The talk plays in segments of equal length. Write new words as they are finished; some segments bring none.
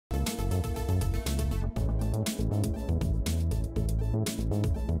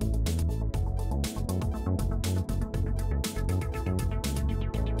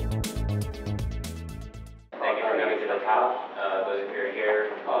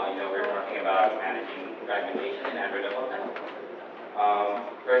fragmentation in Android development.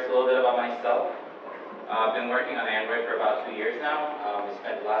 First, a little bit about myself. I've been working on Android for about 2 years now. I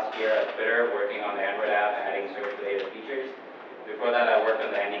spent last year at Twitter working on the Android app, adding search-related features. Before that, I worked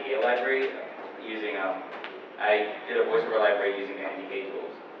on the NDK library using, I did a voiceover library using the NDK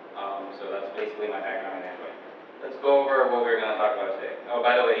tools. So that's basically my background in Android. Let's go over what we're going to talk about today. Oh,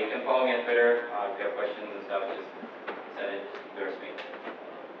 by the way, you can follow me on Twitter. If you have questions and stuff, just send it towards me.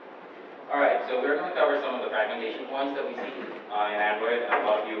 Alright, so we're going to cover some of the fragmentation points that we see in Android. A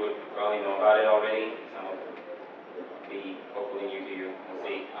lot of you would probably know about it already. Some of them will be hopefully new to you. We'll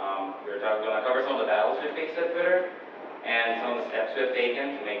see. We're going to cover some of the battles we've faced at Twitter and some of the steps we've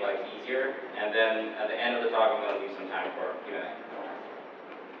taken to make life easier. And then at the end of the talk, I'm going to leave some time for Q&A.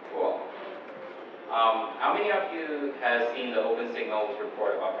 Cool. How many of you have seen the Open Signals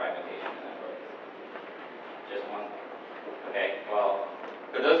report about fragmentation in Android? Just one? Okay, well,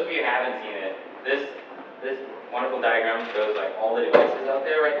 for those of you who haven't seen it, this wonderful diagram shows like all the devices out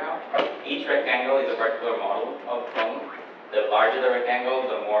there right now. Each rectangle is a particular model of phone. The larger the rectangle,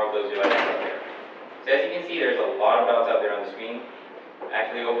 the more of those devices out there. So as you can see, there's a lot of dots out there on the screen.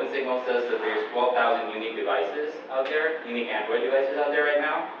 Actually, OpenSignal says that there's 12,000 unique devices out there, unique Android devices out there right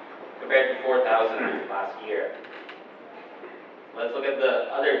now, compared to 4,000 last year. Let's look at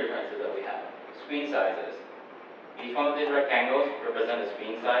the other differences that we have. Screen sizes. Each one of these rectangles represent the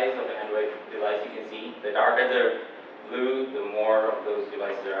screen size of the Android device you can see. The darker the blue, the more of those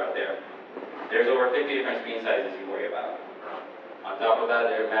devices are out there. There's over 50 different screen sizes you worry about. On top of that,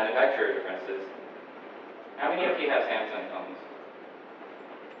 there are manufacturer differences. How many of you have Samsung phones?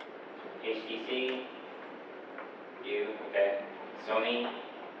 HTC? You? Okay. Sony?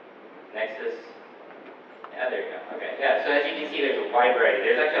 Nexus? Yeah, there you go. Okay. Yeah, so as you can see, there's a wide variety.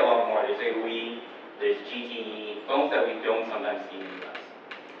 There's actually a lot more. There's a Wii, there's GTE, phones that we don't sometimes see in the US.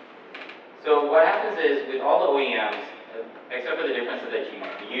 So what happens is, with all the OEMs, except for the differences that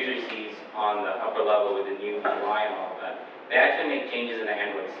the user sees on the upper level with the new UI and all of that, they actually make changes in the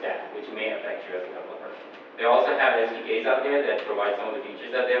Android stack, which may affect you as a developer. They also have SDKs out there that provide some of the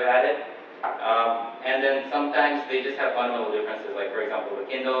features that they've added. And then sometimes they just have fundamental differences, like for example, the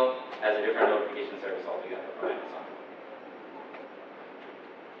Kindle has a different notification service altogether from Amazon.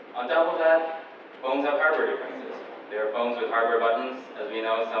 On top of that, phones have hardware differences. There are phones with hardware buttons. As we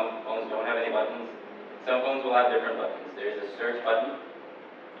know, some phones don't have any buttons. Some phones will have different buttons. There's a search button.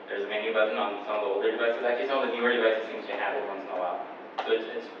 There's a menu button on some of the older devices. Actually, some of the newer devices seem to have it once in a while. So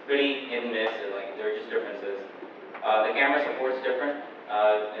it's pretty hit and miss. Like, there are just differences. The camera support's different.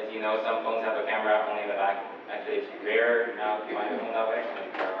 As you know, some phones have a camera only in the back. Actually, it's rare now to find a phone that way.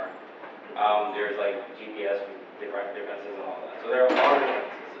 There are. There's like GPS differences and all that. So there are a lot of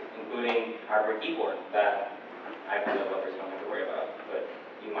differences, including hardware keyboard that iPhone developers don't have to worry about, but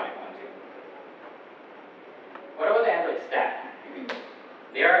you might want to. What about the Android stack?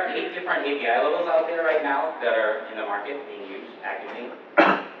 There are 8 different API levels out there right now that are in the market being used actively.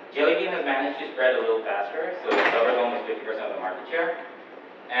 Jelly Bean has managed to spread a little faster, so it covers almost 50% of the market share.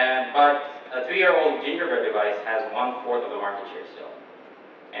 But a 3-year-old Gingerbread device has 1/4 of the market share still.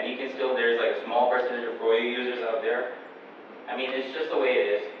 And you can still, there's like a small percentage of Froyo users out there. I mean, it's just the way it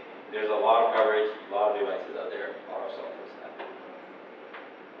is. There's a lot of coverage, a lot of devices out there, a lot of software stuff.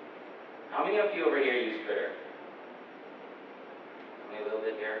 How many of you over here use Twitter? Only a little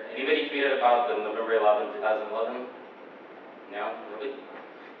bit here. Anybody tweeted about the November 11, 2011? No? Nobody?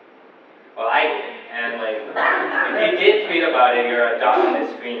 Well, I did. And like, if you did tweet about it, you're a dot on the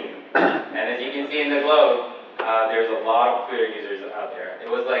screen. And as you can see in the globe, there's a lot of Twitter users out there.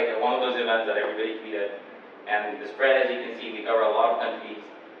 It was like one of those events that everybody tweeted. And the spread, as you can see, we cover a lot of countries.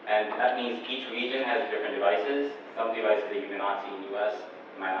 And that means each region has different devices. Some devices that you may not see in the US,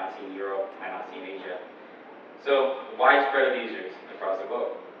 you might not see in Europe, might not see in Asia. So, widespread of users across the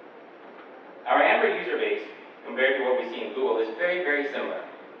globe. Our Android user base, compared to what we see in Google, is very, very similar.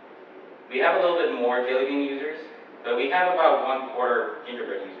 We have a little bit more Jelly Bean users, but we have about 1/4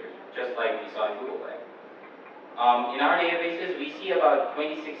 Gingerbread users, just like we saw in Google Play. In our databases, we see about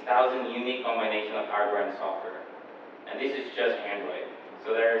 26,000 unique combination of hardware and software. And this is just Android.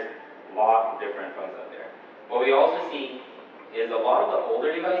 So there's a lot of different phones out there. What we also see is a lot of the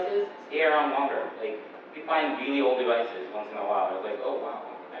older devices stay around longer. Like, we find really old devices once in a while. It's like, oh wow,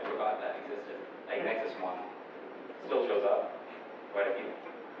 I forgot that existed. Like Nexus 1 still shows up, quite a few.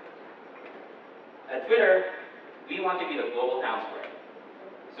 At Twitter, we want to be the global town square.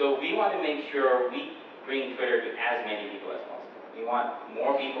 So we want to make sure we bring Twitter to as many people as possible. We want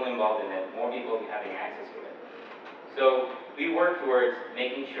more people involved in it, more people having access to it. So we work towards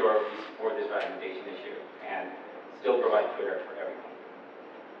making sure we support this fragmentation issue and still provide Twitter for everyone.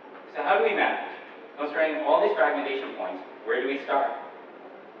 So how do we manage? considering all these fragmentation points, where do we start?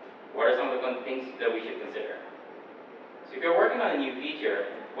 What are some of the things that we should consider? So if you're working on a new feature,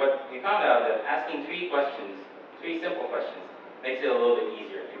 what we found out that asking three simple questions, makes it a little bit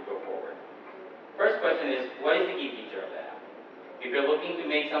easier to go forward. First question is, what is the key feature of the app? If you're looking to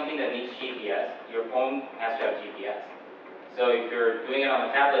make something that needs GPS, your phone has to have GPS. So if you're doing it on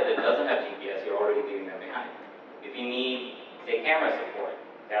a tablet that doesn't have GPS, you're already leaving them behind. If you need, say, camera support,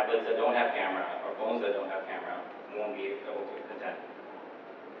 tablets that don't have camera or phones that don't have camera won't be able to contend.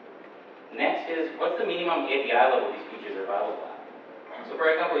 Next is, what's the minimum API level these features are available at? So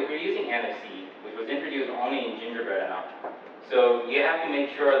for example, if you're using NFC, which was introduced only in Gingerbread and Up, so you have to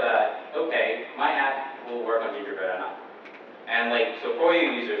make sure that, okay, my app will work on Gingerbread and Up. And so Froyo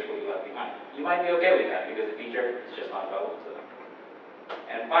users will be left behind. You might be okay with that because the feature is just not available to them.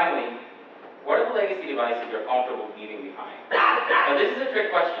 And finally, what are the legacy devices you're comfortable leaving behind? Now this is a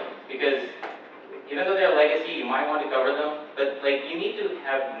trick question because even though they're legacy, you might want to cover them, but you need to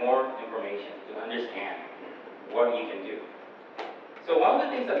have more information to understand what you can do. So one of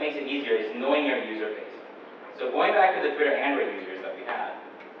the things that makes it easier is knowing your user base. So going back to the Twitter Android users that we had,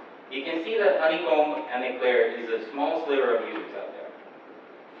 you can see that Honeycomb and Eclair is a small sliver of users out there.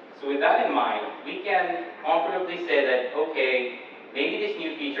 So with that in mind, we can comfortably say that, okay, maybe this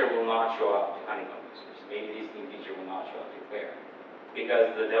new feature will not show up to Honeycomb users. Maybe this new feature will not show up to Eclair.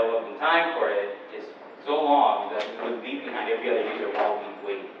 Because the development time for it is so long that it would leave behind every other user while we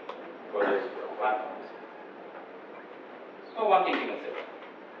wait for those platforms. So one thing to consider.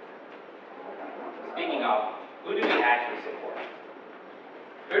 Speaking of, who do we actually support?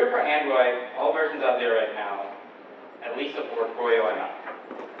 Twitter for Android, all versions out there right now, at least support Froyo and Up.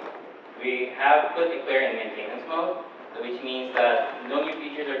 We have put Eclair in maintenance mode, which means that no new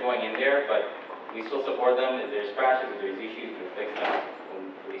features are going in there, but we still support them. If there's crashes, if there's issues, we'll fix them.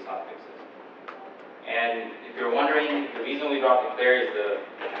 We'll release hotfixes. And if you're wondering, the reason we dropped Eclair is the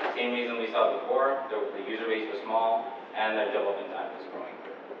same reason we saw before. The user base was small, and the development time was growing.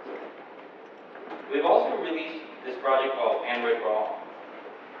 We've also released this project called Android for All.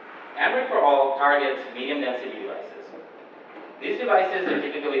 Android for All targets medium density devices. These devices are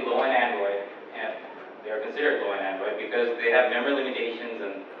typically low in Android, and they are considered low in Android because they have memory limitations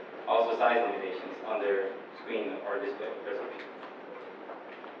and also size limitations on their screen or display resolution.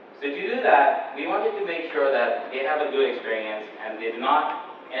 So to do that, we wanted to make sure that they have a good experience and they do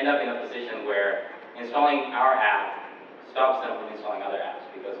not end up in a position where installing our app stops them from installing other apps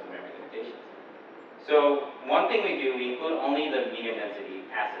because of memory limitations. So one thing we do, we include only the medium density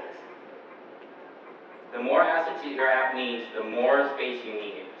assets. The more assets your app needs, the more space you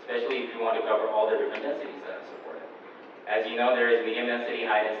need, especially if you want to cover all the different densities that are supported. As you know, there is medium density,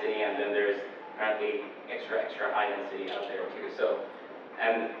 high density, and then there's currently extra high density out there too. So,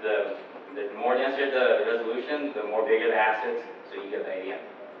 and the more denser the resolution, the more bigger the assets, so you get the idea.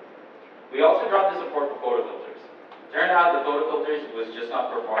 We also dropped the support for photo filters. Turned out the photo filters was just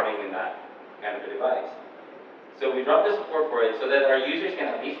not performing in that kind of a device. So we dropped the support for it so that our users can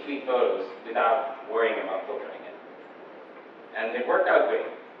at least tweet photos without worrying about filtering it. And it worked out great.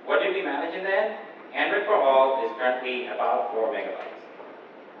 What did we manage in the end? Android for All is currently about 4 megabytes,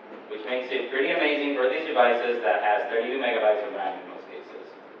 which makes it pretty amazing for these devices that has 32 megabytes of RAM in most cases.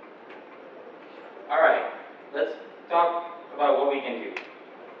 All right, let's talk about what we can do.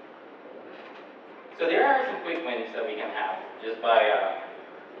 So there are some quick wins that we can have just by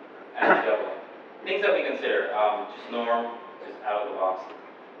things that we consider, just norm, just out of the box.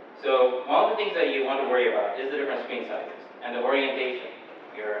 So one of the things that you want to worry about is the different screen sizes and the orientation.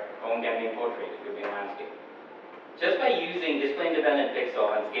 Your phone can be in portrait, it could be in landscape. Just by using display-independent pixel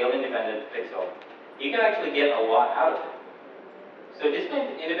and scale-independent pixel, you can actually get a lot out of it. So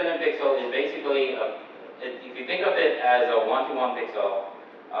display-independent pixel is basically, if you think of it as a 1-to-1 pixel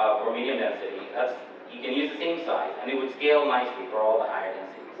for medium density, you can use the same size, and it would scale nicely for all the higher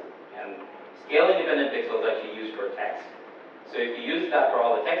densities. And scale-independent pixel is actually used for text. So if you use that for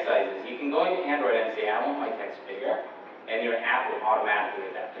all the text sizes, you can go into Android and say, I want my text bigger, and your app will automatically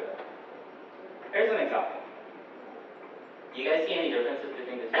adapt to it. Here's an example. Do you guys see any differences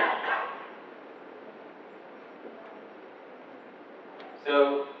between the two?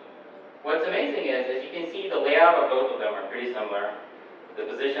 So what's amazing is, as you can see, the layout of both of them are pretty similar. The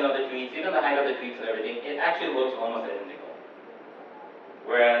position of the tweets, even the height of the tweets and everything, it actually looks almost identical.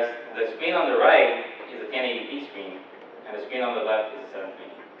 Whereas the screen on the right is a 1080p screen, and the screen on the left is a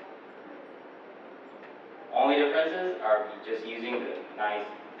 720. Only differences are just using the nice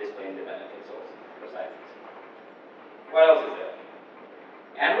display-independent pixels for sizes. What else is there?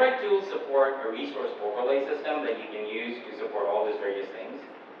 Android tools support a resource overlay system that you can use to support all these various things.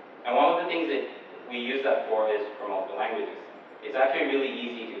 And one of the things that we use that for is for multiple languages. It's actually really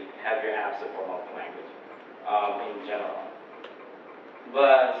easy to have your app support multiple language in general.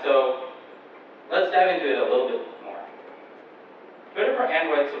 But so let's dive into it a little bit more. Twitter for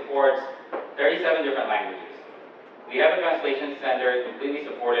Android supports 37 different languages. We have a translation center completely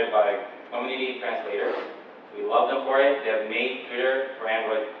supported by community translators. We love them for it. They have made Twitter for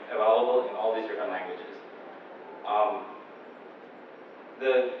Android available in all these different languages.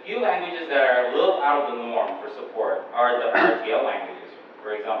 The few languages that are a little out of the norm for support are the RTL languages.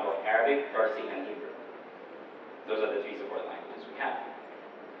 For example, Arabic, Farsi, and Hebrew. Those are the 3 support languages we have.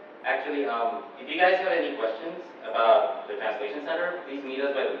 Actually, if you guys have any questions about the translation center, please meet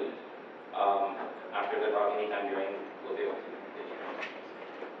us by the booth. After the talk, anytime during, we'll be able to get you questions.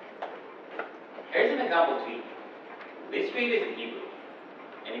 Here's an example tweet. This tweet is in Hebrew.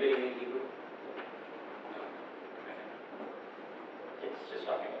 Anybody read Hebrew? No. Okay. It's just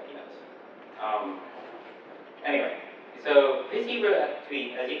talking about peanuts. Anyway, so this Hebrew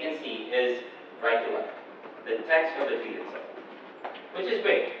tweet, as you can see, is right to left. The text of the tweet itself, which is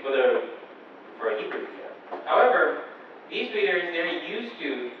great for a Hebrew tweeter. However, these tweeters, they're used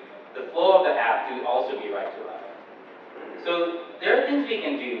to the flow of the app to also be right to left. So there are things we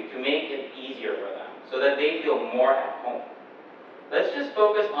can do to make it easier for them so that they feel more at home. Let's just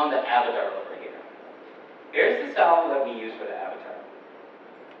focus on the avatar over here. Here's the style that we use for the avatar.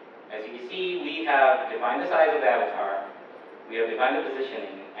 As you can see, we have defined the size of the avatar, we have defined the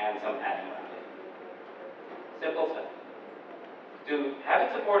positioning, and some padding around it. Simple stuff. To have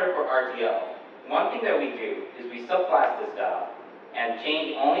it supported for RTL, one thing that we do is we subclass this style and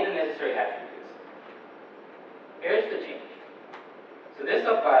change only the necessary attributes. Here's the change. So this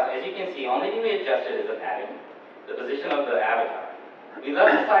subclass, as you can see, only thing we adjusted is the padding, the position of the avatar. We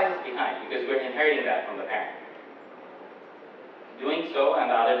left the sizes behind because we're inheriting that from the parent. Doing so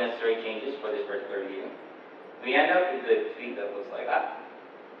and the other necessary changes for this particular view, we end up with the tweet that looks like that.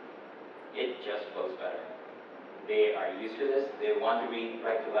 It just flows better. They are used to this, they want to read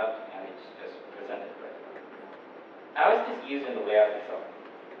right to left, and it's just presented right to left. How is this used in the layout itself?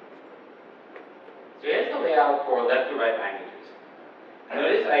 So here's the layout for left to right languages.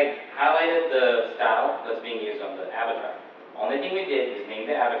 Notice I highlighted the style that's being used on the avatar. Only thing we did is name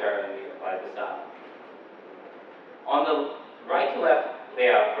the avatar and we applied the style. On the right to left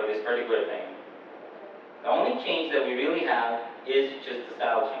layout for this particular thing, the only change that we really have is just the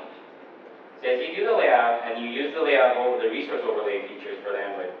style change. So as you do the layout and you use the layout over the resource overlay features for the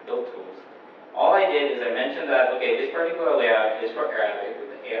Android build tools, all I did is I mentioned that, okay, this particular layout is for Arabic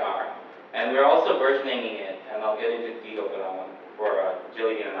with the AR, and we're also versioning it, and I'll get into detail for that one, for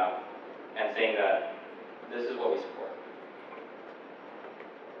Jelly Bean and saying that this is what we support.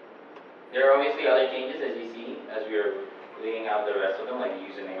 There are obviously other changes, as you see, as we are laying out the rest of them, like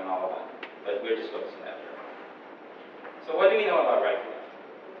username and all of that, but we're just focusing on that. So what do we know about right to left?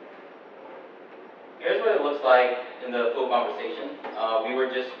 Here's what it looks like in the full conversation. We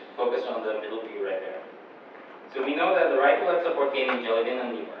were just focused on the middle view right there. So we know that the right to left support came in Jelly Bean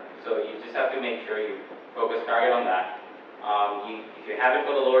and newer. So you just have to make sure you focus target on that. If you have it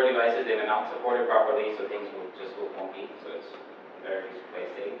for the lower devices, they may not support it properly, so things will just look funky. So it's better to play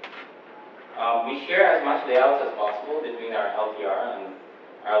safe. We share as much layouts as possible between our LTR and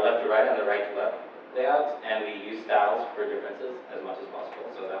our left to right and the right to left layouts, and we use styles for differences as much as possible,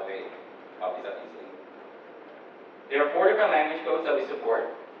 so that way it copies up easily. There are 4 different language codes that we support.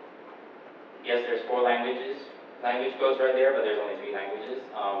 Yes, there's 4 language codes right there, but there's only 3 languages.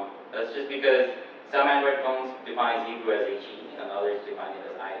 That's just because some Android phones define Hebrew as HE, and others define it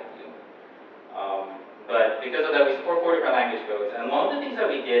as IW. But because of that, we support 4 different language codes. And one of the things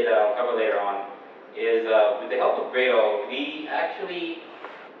that we did that I'll cover later on is, with the help of Gradle, we actually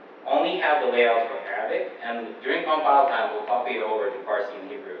only have the layouts for Arabic, and during compile time, we'll copy it over to Farsi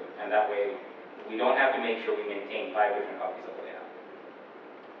and Hebrew, and that way we don't have to make sure we maintain 5 different copies of the layout.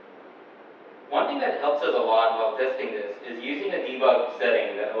 One thing that helps us a lot while testing this is using a debug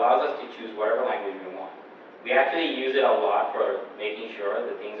setting that allows us to choose whatever language we want. We actually use it a lot for making sure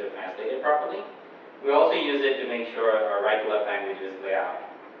that things are translated properly. We also use it to make sure our right to left languages lay out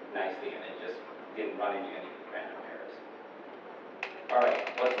nicely and it just didn't run into any random errors. Alright,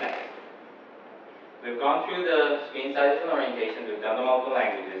 what's next? We've gone through the screen sizes and orientations, we've done the multiple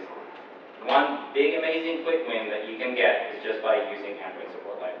languages. One big amazing quick win that you can get is just by using Android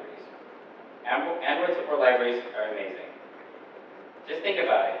support libraries. Android support libraries are amazing. Just think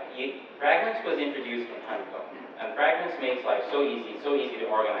about it. Fragments was introduced in Honeycomb, and Fragments makes life so easy to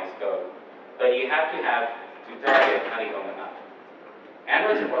organize code. But you have to target Honeycomb enough.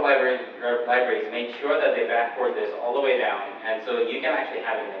 Android support libraries make sure that they backport this all the way down, and so you can actually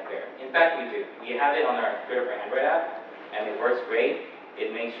have it in there. In fact, we do. We have it on our Twitter for Android app, and it works great.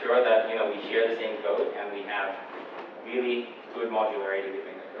 It makes sure that we share the same code, and we have really good modularity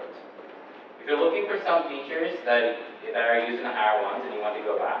between the codes. If you're looking for some features that are used in the higher ones, and you want to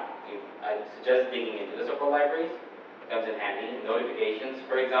go back, I suggest digging into the support libraries. It comes in handy. Notifications,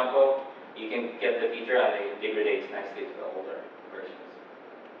 for example, you can get the feature and it degrades nicely to the older versions.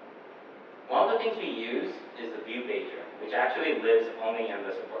 One of the things we use is the view pager, which actually lives only in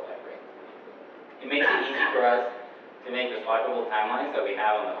the support library. It makes it easy for us to make the swipeable timelines that we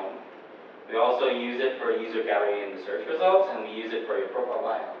have on the home. We also use it for user gallery in the search results, and we use it for your profile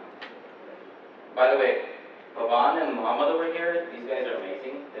bio. By the way, Pavan and Mohammed over here, these guys are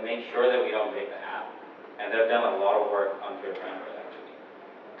amazing. They make sure that we don't break the app, and they've done a lot of work on Twitter for Android, actually.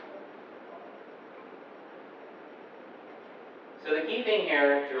 So the key thing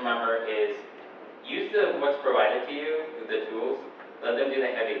here to remember is use what's provided to you with the tools, let them do the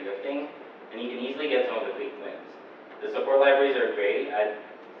heavy lifting, and you can easily get some of the quick wins. The support libraries are great. I'd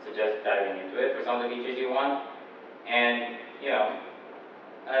suggest diving into it for some of the features you want. And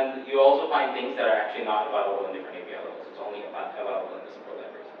and you also find things that are actually not available in different API levels. It's only available in the support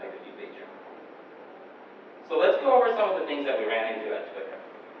libraries, like the view pager. So let's go over some of the things that we ran into at Twitter.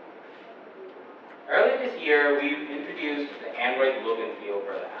 Earlier this year, we introduced the Android look and feel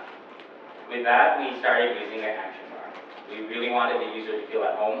for the app. With that, we started using an action bar. We really wanted the user to feel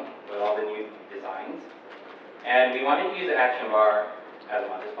at home with all the new designs. And we wanted to use the action bar as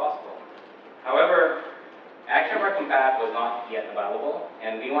much as possible. However, action bar compat was not yet available,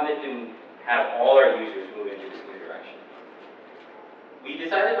 and we wanted to have all our users move into this new direction. We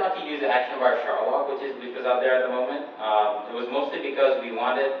decided not to use the action bar Charlog, which was out there at the moment. It was mostly because we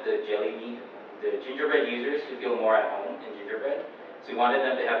wanted the Gingerbread users to feel more at home in Gingerbread. So we wanted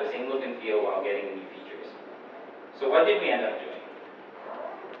them to have the same look and feel while getting new features. So what did we end up doing?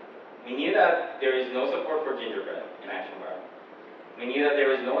 We knew that there is no support for Gingerbread in Action Bar. We knew that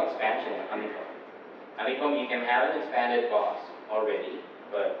there was no expansion in Honeycomb. Honeycomb, you can have an expanded box already,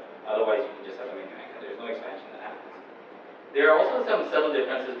 but otherwise you can just have a menu icon. There's no expansion that happens. There are also some subtle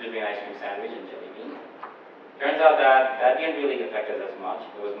differences between Ice Cream Sandwich and Jelly Bean. Turns out that didn't really affect us as much.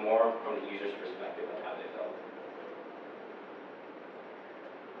 It was more from the user's perspective on how they felt.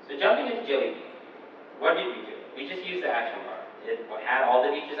 So jumping into Jelly Bean, what did we do? We just used the action bar. It had all the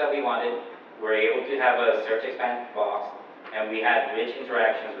features that we wanted. We were able to have a search expand box, and we had rich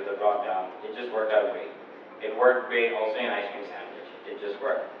interactions with the drop-down. It just worked out great. It worked great also in Ice Cream Sandwich. It just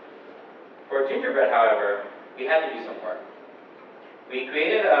worked. For Gingerbread, however, we had to do some work. We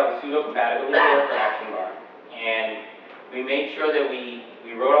created a pseudo compatibility layer for action bar, and we made sure that we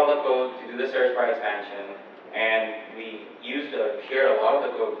wrote all the code to do the search bar expansion, and we shared a lot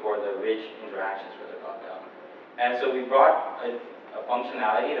of the code for the rich interactions for the drop-down. And so we brought a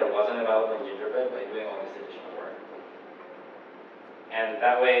functionality that wasn't available in Gingerbread by doing all this additional work. And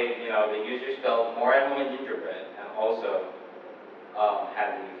that way, the users felt more at home in Gingerbread and also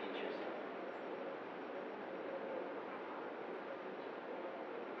had the new features.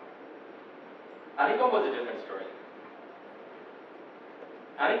 Honeycomb was a different story.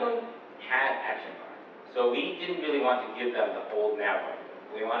 Honeycomb had action bar, so we didn't really want to give them the old nav bar.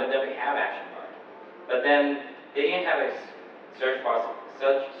 We wanted them to have action bar, but then they didn't have a search bar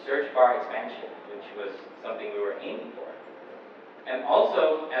expansion, which was something we were aiming for. And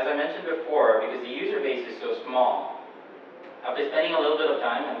also, as I mentioned before, because the user base is so small, after spending a little bit of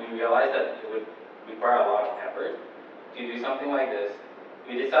time, and we realized that it would require a lot of effort to do something like this,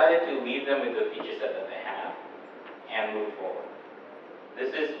 we decided to leave them with the feature set that they have and move forward.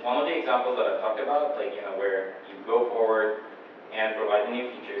 This is one of the examples that I've talked about, like where you go forward and provide the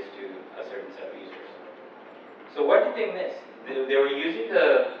new features to a certain set of users. So what did they miss? They were using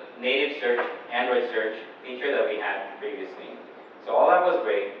the native search, Android search feature that we had previously. So all that was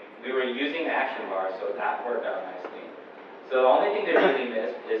great. We were using the action bar, so that worked out nicely. So the only thing they really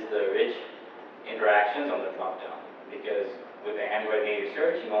missed is the rich interactions on the drop-down, because with the Android native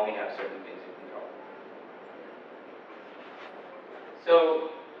search, you only have certain things you control. So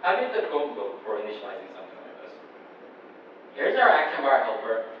how did the code look for initializing something like this? Here's our action bar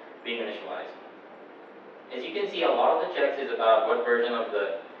helper being initialized. As you can see, a lot of the checks is about what version of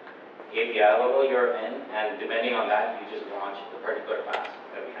the API level you're in, and depending on that, you just launch the particular class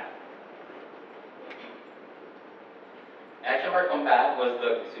that we have. Action bar compat was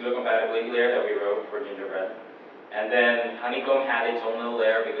the pseudo compatibility layer that we wrote for Gingerbread. And then Honeycomb had its own little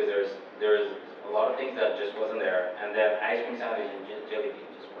layer because there's a lot of things that just wasn't there. And then Ice Cream Sandwich and Jelly Bean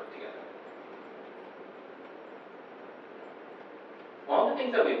just worked together. One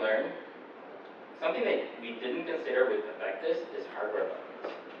things that we learned, something that we didn't consider would affect this is hardware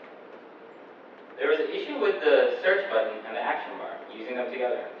buttons. There was an issue with the search button and the action bar, using them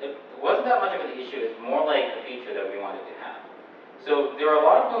together. It wasn't that much of an issue, it's more like a feature that we wanted to have. So there are a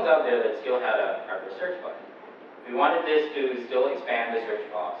lot of phones out there that still had a hardware search button. We wanted this to still expand the search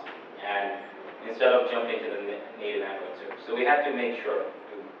box, and instead of jumping to the native Android search. So we had to make sure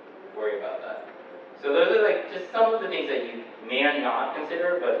to worry about that. So those are like just some of the things that you may or not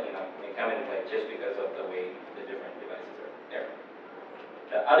consider, but may come into play just because of the way the different devices are there.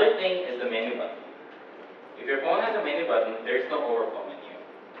 The other thing is the menu button. If your phone has a menu button, there's no overflow menu.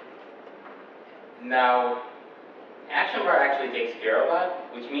 Now, Action Bar actually takes care of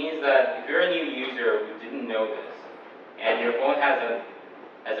that, which means that if you're a new user who didn't know this, and your phone has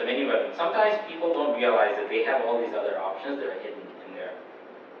a menu button, sometimes people don't realize that they have all these other options that are hidden in there.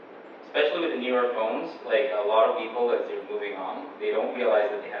 Especially with the newer phones, like a lot of people as they're moving on, they don't realize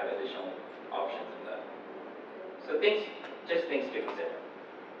that they have additional options in that. So just things to consider.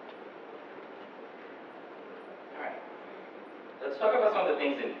 Alright, let's talk about some of the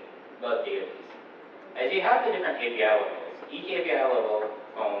things about database. As you have the different API levels, each API level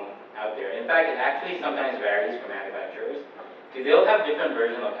phone out there, in fact, it actually sometimes varies from manufacturers, so they'll have different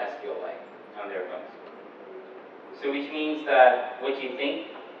versions of SQLite on their phones. So which means that what you think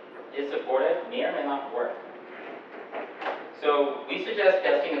is supported may or may not work. So we suggest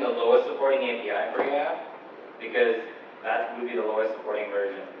testing in the lowest supporting API for your app, because that would be the lowest supporting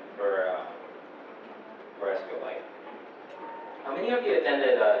version for SQLite. How many of you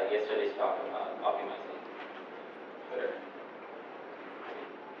attended yesterday's talk about optimizing Twitter?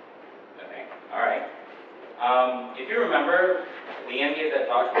 Okay, all right. If you remember, Leanne gave that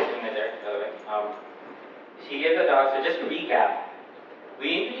talk. She's sitting right there, by the way. She gave the talk. So just to recap,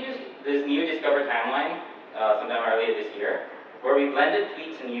 we introduced this new Discover timeline sometime earlier this year, where we blended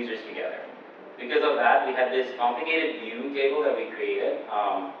tweets and users together. Because of that, we had this complicated view table that we created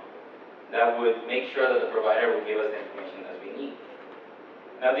that would make sure that the provider would give us the information as we need.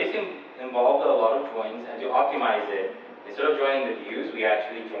 Now this involved a lot of joins, and to optimize it, instead of joining the views, we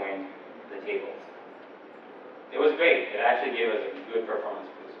actually joined the tables. It was great. It actually gave us a good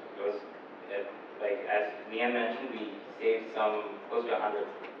performance boost. Like as Leanne mentioned, we saved close to 100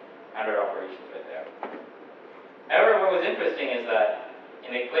 operations right there. However, what was interesting is that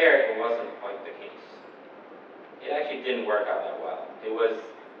in Eclair, it wasn't quite the case. It actually didn't work out that well. It was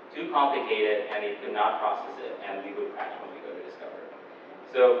too complicated, and it could not process it, and we would crash when we go to Discover.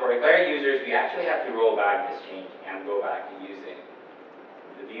 So for Eclair users, we actually have to roll back this change and go back to using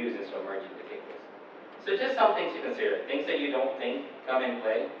the views instead of merging the tables. So just some things to consider, things that you don't think come in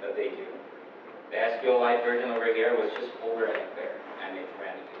play, but they do. The SQLite version over here was just older in Eclair, and it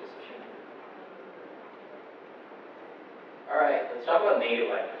ran into this issue. All right, let's talk about native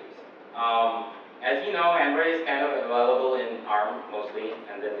libraries. As you know, Android is kind of available in ARM mostly,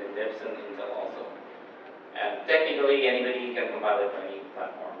 and then in MIPS and Intel also. And technically, anybody can compile it for any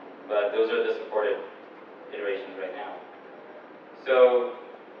platform, but those are the supported iterations right now. So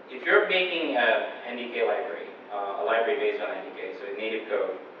if you're making an NDK library, a library based on NDK, so native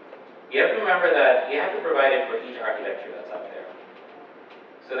code, you have to remember that you have to provide it for each architecture that's out there.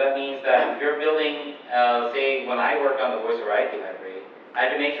 So that means that if you're building, say, when I worked on the voice variety library, I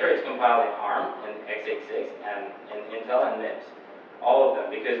had to make sure it's compiled in ARM, in x86, and in Intel and MIPS. All of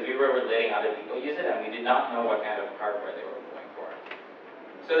them, because we were letting other people use it, and we did not know what kind of hardware they were going for.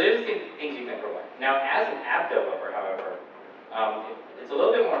 So there's things you can provide. Now, as an app developer, however, it's a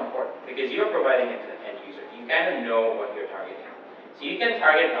little bit more important, because you're providing it to the end user. You kind of know what you're targeting. So you can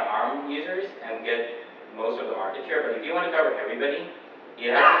target the ARM users and get most of the market share, but if you want to cover everybody,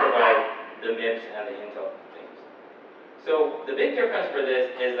 you have to provide the MIPS and the Intel things. So the big difference for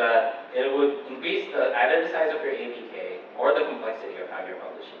this is that it would increase either the size of your APK or the complexity of how you're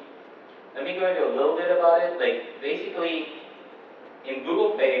publishing. Let me go into a little bit about it. Like basically, in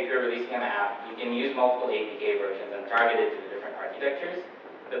Google Play, if you're releasing an app, you can use multiple APK versions and target it to the different architectures.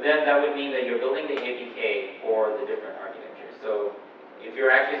 But then that would mean that you're building the APK for the different architectures. So if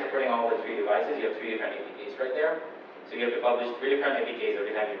you're actually supporting all the 3 devices, you have 3 different APKs right there. So you have to publish 3 different APKs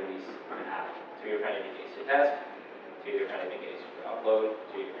every time you release an app. 3 different APKs to test, 3 different APKs to upload,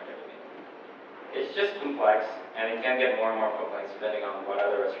 3 different APKs. It's just complex, and it can get more and more complex depending on what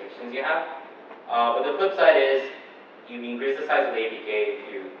other restrictions you have. But the flip side is, you increase the size of the APK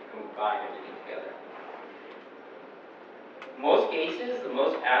if you combine everything together. Most cases,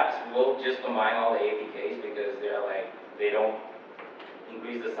 most apps will just combine all the APKs because they don't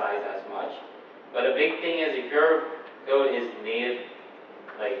increase the size as much. But a big thing is if your code is native,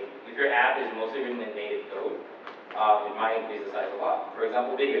 like if your app is mostly written in native code, it might increase the size a lot. For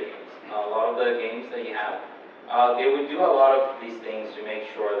example, video games. A lot of the games that you have, they would do a lot of these things to make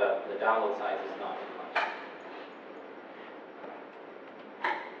sure that the download size is not too much.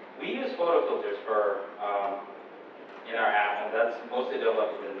 We use photo filters for in our app, and that's mostly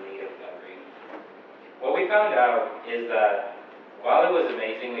developed in the native library. What we found out is that while it was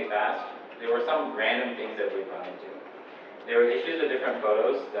amazingly fast, there were some random things that we'd run into. There were issues with different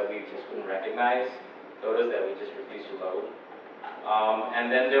photos that we just couldn't recognize, photos that we just refused to load. And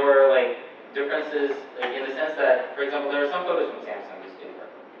then there were like differences, like in the sense that, for example, there were some photos from Samsung just didn't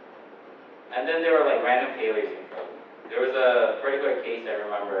work. And then there were like random failures in code. There was a particular case I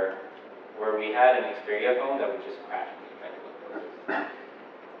remember where we had an Xperia phone that would just crash when you tried to look for photos.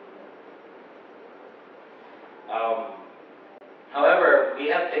 However, we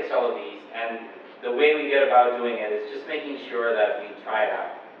have fixed all of these, and the way we get about doing it is just making sure that we try it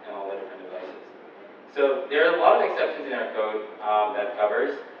out on all the different devices. So there are a lot of exceptions in our code that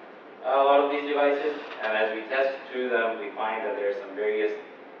covers a lot of these devices, and as we test through them, we find that there are some various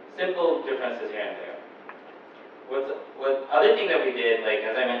simple differences here and there. What other thing that we did, like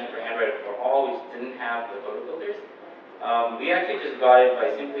as I mentioned for Android for all, we didn't have the photo filters. We actually just got it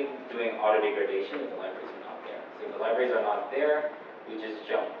by simply doing auto degradation if the libraries are not there. So if the libraries are not there, we just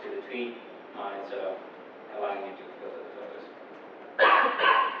jump to the tweet instead of allowing you to filter the photos.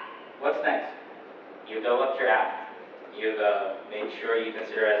 What's next? You've developed your app. You've made sure you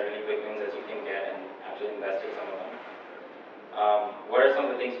consider as many quick wins as you can get and actually invest in some of them. What are some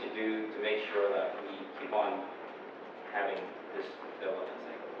of the things to do to make sure that we keep on having this development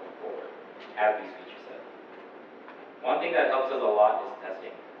cycle going forward, have these feature sets? One thing that helps us a lot is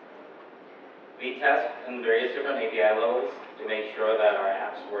testing. We test in various different API levels to make sure that our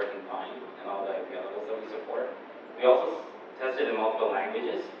apps work in fine and all the API levels that we support. We also test it in multiple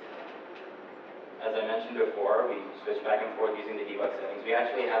languages. As I mentioned before, we switch back and forth using the debug settings. We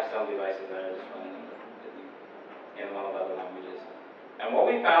actually have some devices that are just running in one of the other languages. And what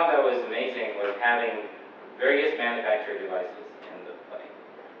we found that was amazing was having various manufacturer devices in the play.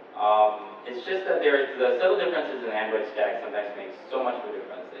 It's just that the subtle differences in Android stack sometimes make so much of a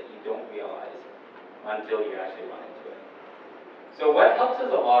difference that you don't realize until you actually run into it. So what helps us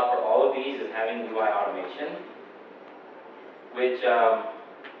a lot for all of these is having UI automation, which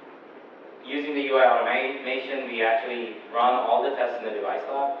using the UI automation, we actually run all the tests in the device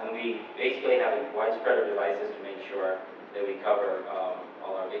lab, and we basically have a widespread of devices to make sure that we cover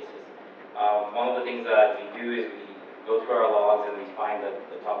all our bases. One of the things that we do is we go through our logs and we find the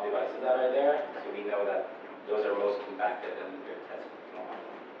top devices that are there, so we know that those are most impacted and we're testing them on.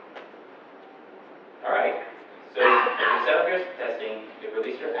 All right, so you set up your testing, you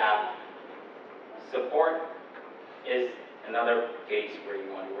release your app. Support is another case where you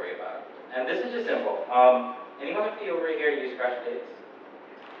want to worry about. And this is just simple. Anyone of you over here use Crash Days?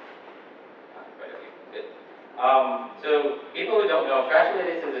 Quite a few. Good. So people who don't know, Crash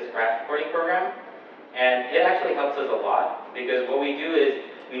Days is this crash reporting program, and it actually helps us a lot because what we do is,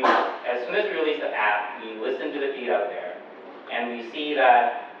 as soon as we release the app, we listen to the feed out there, and we see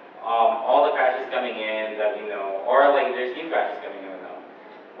that all the crashes coming in that we know, or like there's new crashes coming in we know.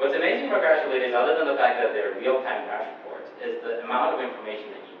 What's amazing about Crash Relays, other than the fact that they're real-time crash reports, is the amount of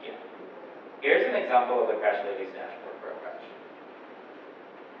information that you get. Here's an example of the Crash Relays dashboard for a crash.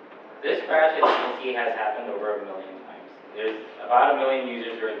 This crash, as you can see, has happened over 1 million times. There's about 1 million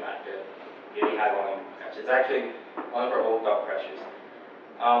users who are impacted. Really high volume crash. It's actually one of our old top crashes.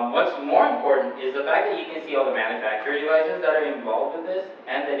 What's more important is the fact that you can see all the manufacturer devices that are involved with this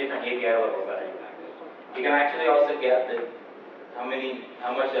and the different API levels that are impacted. You can actually also get how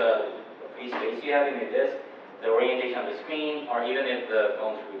much free space you have in your disk, the orientation of the screen, or even if the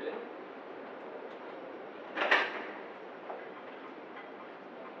phone's rooted.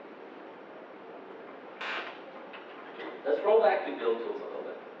 Let's roll back to build tools a little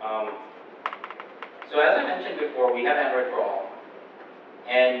bit. So as I mentioned before, we have Android for all.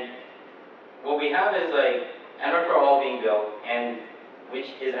 And what we have is like Android for all being built, and which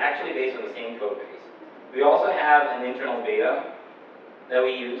is actually based on the same code base. We also have an internal beta that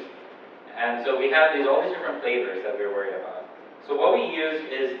we use. And so we have all these different flavors that we're worried about. So what we use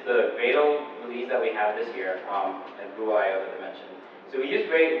is the Gradle release that we have this year, and Blue.io that I mentioned. So we use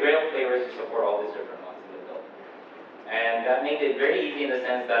Gradle flavors to support all these different ones in the build. And that made it very easy in the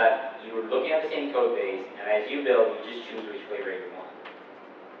sense that you were looking at the same code base, and as you build, you just choose which flavor you want.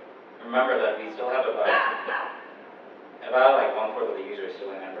 Remember that we still have about like 1/4 of the users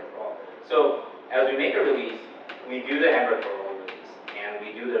still in Android for all. So as we make a release, we do the Android for all release, and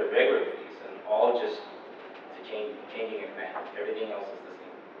we do the regular release, and all just to changing a command. Everything else is the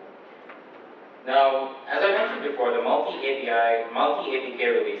same. Now, as I mentioned before, the multi-APK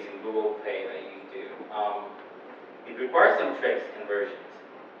release in Google Play that you do, it requires some tricks and versions.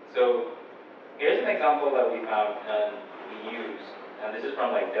 So here's an example that we found and we use, and this is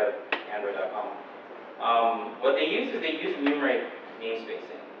from like devandroid.com. What they use is they use numeric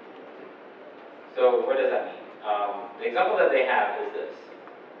namespacing. So what does that mean? The example that they have is this.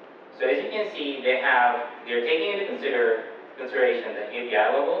 So as you can see, they're taking into consideration the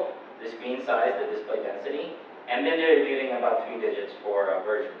API level, the screen size, the display density, and then they're leaving about 3 digits for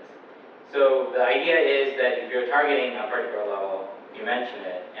versions. So the idea is that if you're targeting a particular level, you mention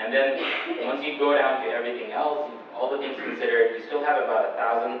it, and then once you go down to everything else, all the things considered, you still have about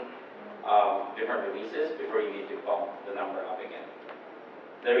 1,000 different releases before you need to bump the number up again.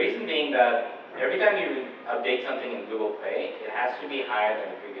 The reason being that every time you update something in Google Play, it has to be higher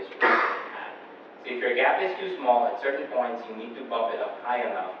than the previous release that you had. So if your gap is too small, at certain points you need to bump it up high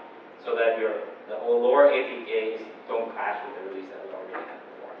enough so that the lower APKs don't clash with the release that we already had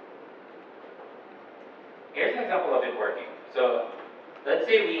before. Here's an example of it working. So let's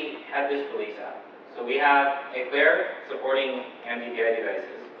say we have this release app. So we have Eclair supporting MDPI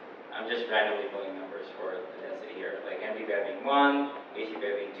devices. I'm just randomly pulling numbers for the density here, like MDPI being 1,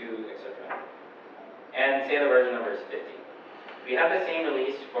 HDPI being 2, etc. And say the version number is 50. We have the same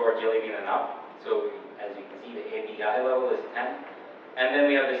release for Jelly Bean and up. So as you can see, the API level is 10. And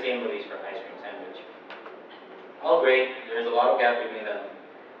then we have the same release for Ice Cream Sandwich. All great, there's a lot of gap between them.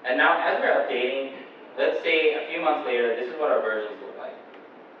 And now as we're updating, let's say a few months later, this is what our versions look like.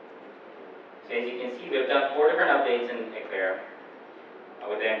 So as you can see, we've done 4 different updates in Eclair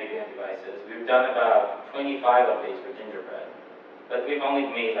with the MDPI devices. We've done about 25 updates for Gingerbread, but we've only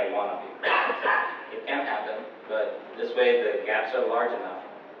made like 1 update. So it can happen, but this way the gaps are large enough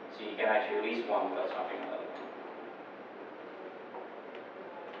so you can actually release one without stopping another one.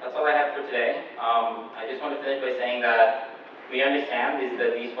 That's all I have for today. I just want to finish by saying that we understand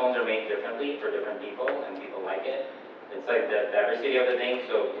that these phones are made differently for different people, and people like it. It's like the diversity of the thing,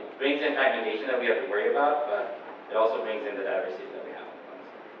 so it brings in fragmentation that we have to worry about, but it also brings in the diversity that we have.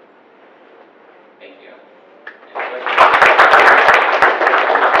 Thank you. Any questions?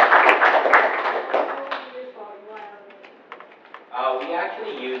 We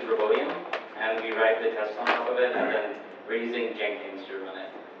actually use Rebodium, and we write the test on top of it, and then we're using Jenkins to run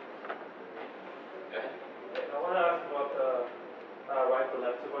it. Go ahead. I want to ask about the right to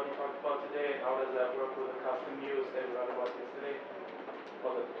left of what you talked about today, and how does that work with the custom views that we read about yesterday?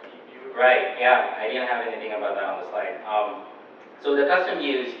 Or the tweet view? Right, yeah, I didn't have anything about that on the slide. So the custom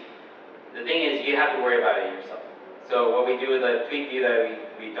views, the thing is you have to worry about it yourself. So what we do with the tweet view that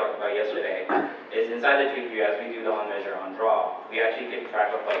we talked about yesterday is inside the tweet view, as we do the on measure on draw, we actually keep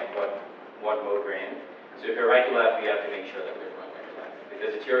track of like what mode we're in. So if you're right to left, you have to make sure that we're going right to left.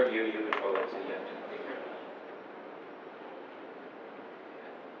 Because it's your view, you control it, so you have to take care of that.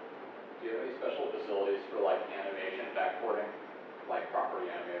 Do you have any special facilities for like animation backporting, like property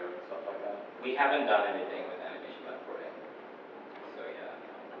animator and stuff like that? We haven't done anything with animation backporting. So yeah.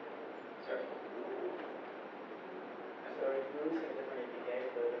 Sorry. So are you releasing a different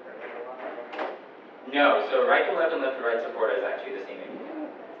APK for a different analog? No, so right to left and left to right support is actually the same API.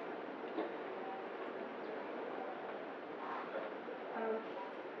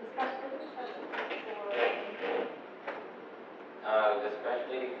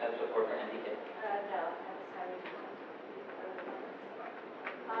 Especially has support for NDK. No,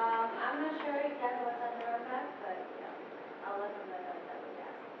 I'm not sure exactly what's on the roadmap, but yeah, I'll let them know that we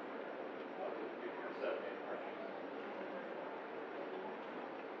have.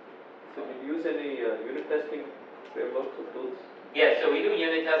 So do you use any unit testing frameworks or tools? Yeah, so we do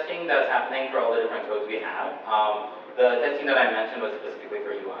unit testing that's happening for all the different codes we have. The testing that I mentioned was specifically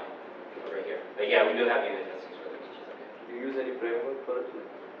for UI over here. But yeah, we do have unit testings for the features of it. Do you use any framework for it?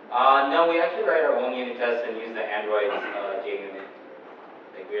 No, we actually write our own unit tests and use the Android's JUnit.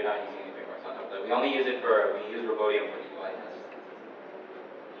 Like we're not using any frameworks on top of that. We only use it we use Rebodium for the UI tests.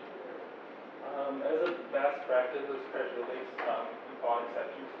 As a best practice, especially on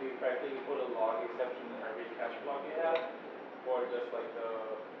exceptions, do you practically put a log exception in every catch block you have, or just like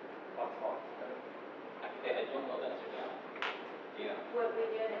the hotspots? Actually, I don't know the answer to that. Do you know? What we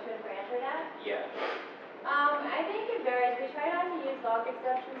do in the twin branch or that? Yeah. I think it varies. We try not to use log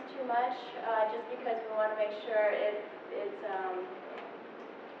exceptions too much, just because we want to make sure it's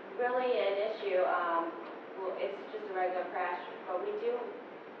really an issue. Well, it's just a regular crash, but we do.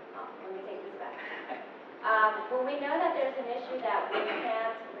 Let me take this back. When we know that there's an issue that we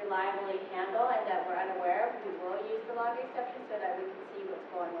can't reliably handle and that we're unaware of, we will use the log exception so that we can see what's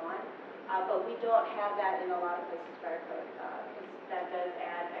going on. But we don't have that in a lot of places for our code, because that does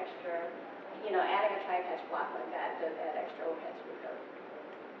add extra adding a try-catch block like that does add extra overhead to the code.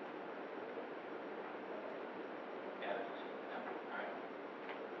 Yeah, alright.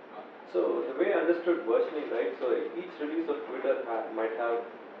 So the way I understood versioning, right, so each release of Twitter might have,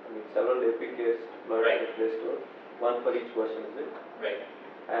 several APKs deployed Right. in the Play Store, one for each version, is it? Right.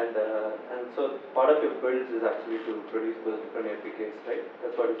 And so part of your builds is actually to produce those different APKs, right?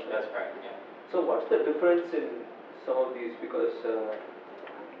 That's what you said. That's correct, yeah. So what's the difference in some of these? Because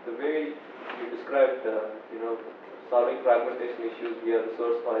the way you described, solving fragmentation issues via the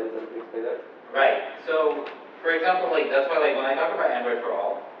source files and things like that. Right. So, for example, that's why when I talk about Android for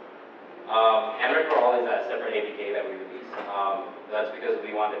All, Android for All is a separate APK that we release. That's because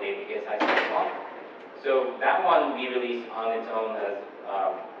we wanted the APK size to be small. So that one we release on its own as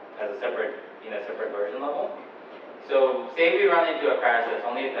a separate, in a separate version level. So say we run into a crash that's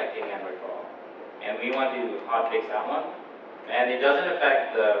only affecting Android for All, and we want to hotfix that one, and it doesn't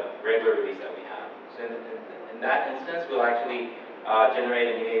affect the regular release that we have. So in that instance, we'll actually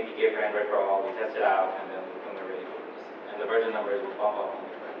generate a new APK for Android for All, we test it out, and then when we're ready for release. And the version numbers will bump up on the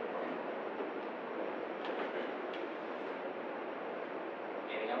Android for All.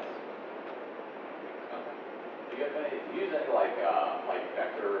 Anything else? Do you use any like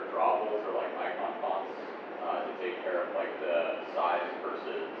vector drawables or like icon fonts to take care of like the size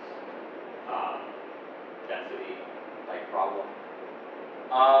versus density problem?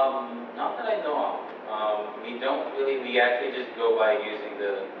 Not that I know of. We don't really, we actually just go by using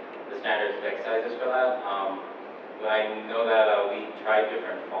the standard spec sizes for that. But I know that we tried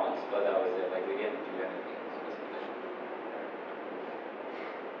different fonts, but that was it. We didn't do anything specific.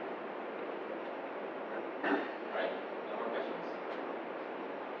 Alright, no more questions?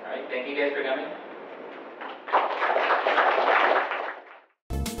 Alright, thank you guys for coming.